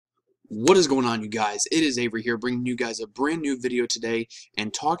What is going on, you guys? It is Avery here, bringing you guys a brand new video today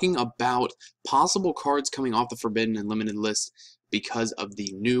and talking about possible cards coming off the Forbidden and Limited list because of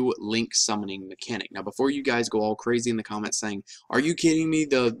the new link summoning mechanic. Now, before you guys go all crazy in the comments saying, "Are you kidding me?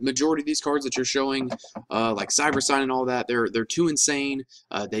 The majority of these cards that you're showing, like Cyber Sign and all that, they're too insane.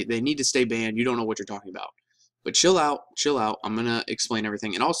 They need to stay banned. You don't know what you're talking about." But chill out, chill out. I'm gonna explain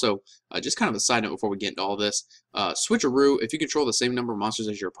everything, and also just kind of a side note before we get into all this. Switcheroo, if you control the same number of monsters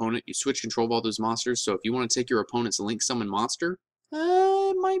as your opponent, you switch control of all those monsters. So if you want to take your opponent's link summon monster,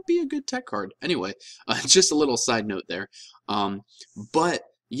 it might be a good tech card. Anyway, just a little side note there. But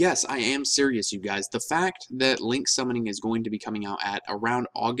yes, I am serious, you guys. The fact that link summoning is going to be coming out at around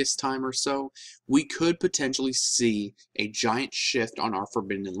August time or so, we could potentially see a giant shift on our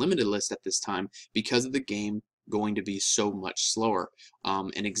Forbidden and Limited list at this time because of the game going to be so much slower.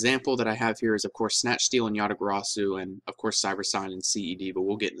 An example that I have here is, of course, Snatch, Steal, and Yatagarasu, and of course Cyber Sign and CED, but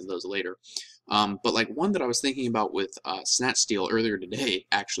we'll get into those later. But like one that I was thinking about with Snatch Steal earlier today,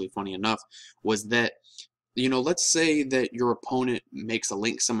 actually funny enough, was that, you know, let's say that your opponent makes a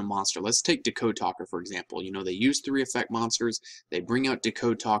link summon monster. Let's take Decode Talker, for example. You know, they use 3 effect monsters, they bring out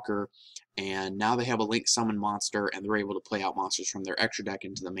Decode Talker, and now they have a link summon monster, and they're able to play out monsters from their extra deck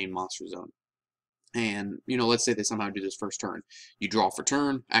into the main monster zone. And, you know, let's say they somehow do this first turn. You draw for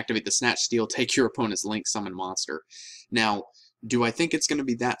turn, activate the Snatch Steal, take your opponent's link summon monster. Now, do I think it's going to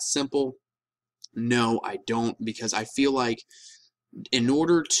be that simple? No, I don't, because I feel like in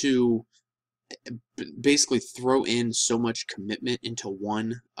order to basically throw in so much commitment into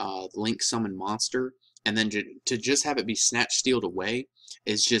one link summon monster, and then to just have it be snatch stealed away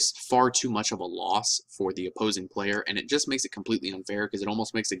is just far too much of a loss for the opposing player, and it just makes it completely unfair because it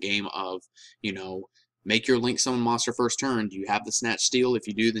almost makes a game of, you know, make your link summon monster first turn. Do you have the snatch steal? If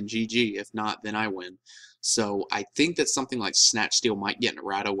you do, then GG. If not, then I win. So I think that something like snatch steal might get in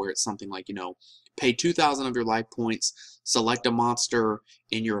errata where it's something like, you know, pay 2,000 of your life points, select a monster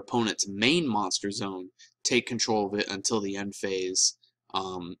in your opponent's main monster zone, take control of it until the end phase,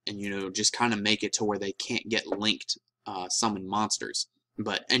 and, you know, just kind of make it to where they can't get linked summon monsters.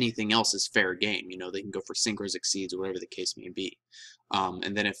 But anything else is fair game. You know, they can go for synchros, exceeds, or whatever the case may be.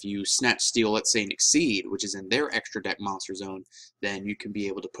 And then if you snatch steal, let's say an exceed, which is in their extra deck monster zone, then you can be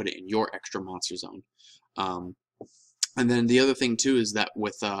able to put it in your extra monster zone. And then the other thing too is that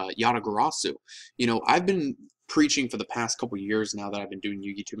with Yatagarasu, you know, I've been preaching for the past couple years now that I've been doing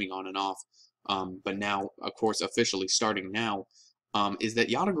Yu-Gi tubing on and off, but now, of course, officially starting now, is that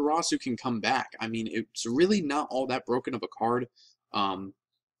Yatagarasu can come back. I mean, it's really not all that broken of a card.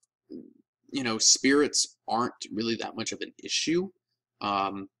 You know, spirits aren't really that much of an issue.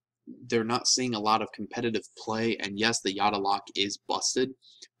 They're not seeing a lot of competitive play, and yes, the Yata lock is busted,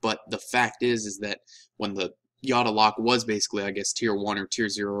 but the fact is that when the Yata lock was basically, I guess, tier 1 or tier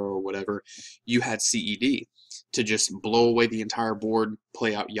 0 or whatever, you had CED to just blow away the entire board,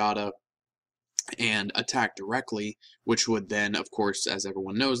 play out Yata, and attack directly, which would then, of course, as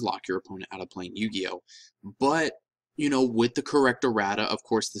everyone knows, lock your opponent out of playing Yu-Gi-Oh! But, you know, with the correct errata, of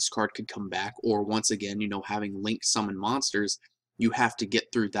course, this card could come back, or once again, you know, having link summon monsters, you have to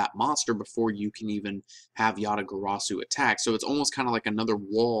get through that monster before you can even have Yatagarasu attack. So it's almost kind of like another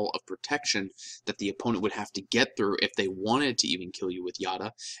wall of protection that the opponent would have to get through if they wanted to even kill you with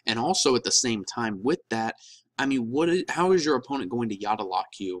Yata. And also at the same time with that, I mean, how is your opponent going to Yata lock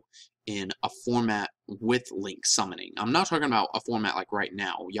you in a format with link summoning? I'm not talking about a format like right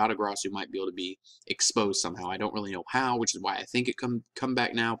now. Yatagarasu might be able to be exposed somehow. I don't really know how, which is why I think it come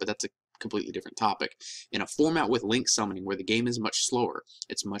back now, but that's a completely different topic. In a format with link summoning where the game is much slower,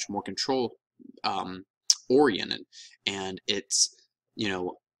 it's much more control oriented, and it's, you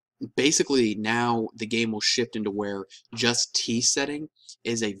know, basically now the game will shift into where just T setting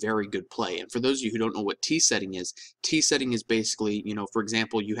is a very good play. And for those of you who don't know what T setting is basically, you know, for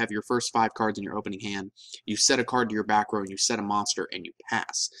example, you have your first 5 cards in your opening hand, you set a card to your back row, and you set a monster, and you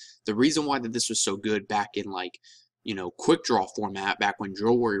pass. The reason why that this was so good back in, like, you know, quick draw format back when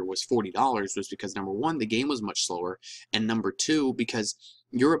Drill Warrior was $40 was because, number 1, the game was much slower, and number 2, because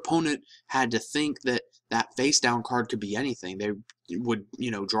your opponent had to think that that face down card could be anything. They would,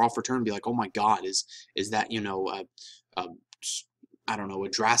 you know, draw for turn and be like, oh my god, is that, you know, I don't know, a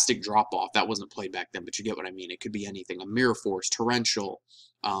drastic drop off. That wasn't played back then, but you get what I mean. It could be anything. A Mirror Force, Torrential,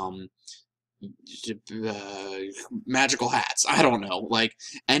 magical hats. I don't know. Like,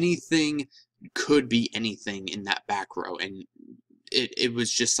 anything could be anything in that back row, and it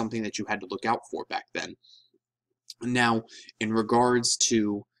was just something that you had to look out for back then. Now, in regards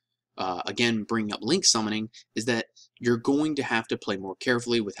to again bringing up link summoning, is that you're going to have to play more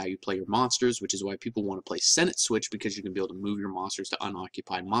carefully with how you play your monsters, which is why people want to play Senate Switch, because you can be able to move your monsters to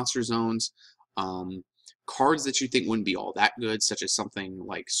unoccupied monster zones. Cards that you think wouldn't be all that good, such as something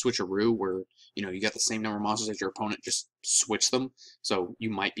like Switcheroo, where you got the same number of monsters as your opponent, just switch them. So you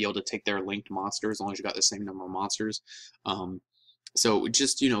might be able to take their linked monster as long as you got the same number of monsters. So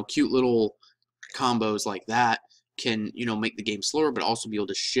just cute little combos like that can make the game slower, but also be able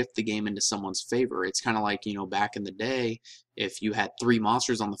to shift the game into someone's favor. It's kind of like back in the day, if you had 3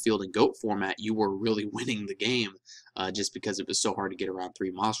 monsters on the field in GOAT format, you were really winning the game, just because it was so hard to get around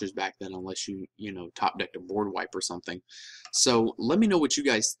 3 monsters back then, unless you top decked a board wipe or something. So let me know what you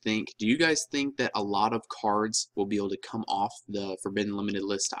guys think. Do you guys think that a lot of cards will be able to come off the Forbidden Limited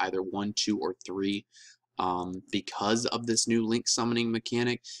list to either 1, 2, or 3? Because of this new link summoning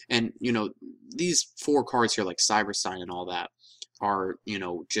mechanic? And these 4 cards here, like Cyberstein and all that, are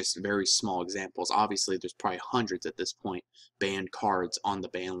just very small examples. Obviously there's probably hundreds at this point banned cards on the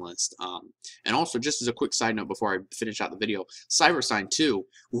ban list. And also, just as a quick side note before I finish out the video, Cyberstein 2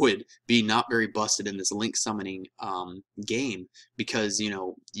 would be not very busted in this link summoning game, because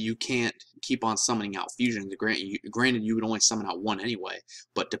you can't keep on summoning out fusions. Granted, you would only summon out 1 anyway,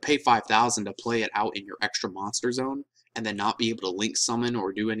 but to pay 5,000 to play it out in your extra monster zone and then not be able to link summon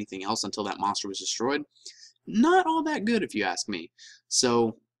or do anything else until that monster was destroyed, not all that good if you ask me.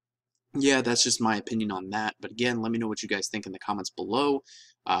 So yeah, that's just my opinion on that. But again, let me know what you guys think in the comments below.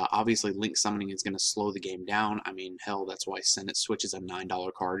 Obviously, link summoning is going to slow the game down. I mean, hell, that's why Senate Switch is a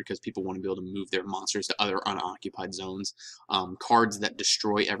 $9 card, because people want to be able to move their monsters to other unoccupied zones. Cards that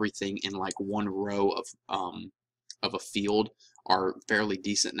destroy everything in like 1 row of a field are fairly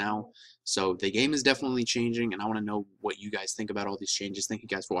decent now. So the game is definitely changing, and I want to know what you guys think about all these changes. Thank you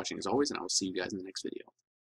guys for watching as always, and I will see you guys in the next video.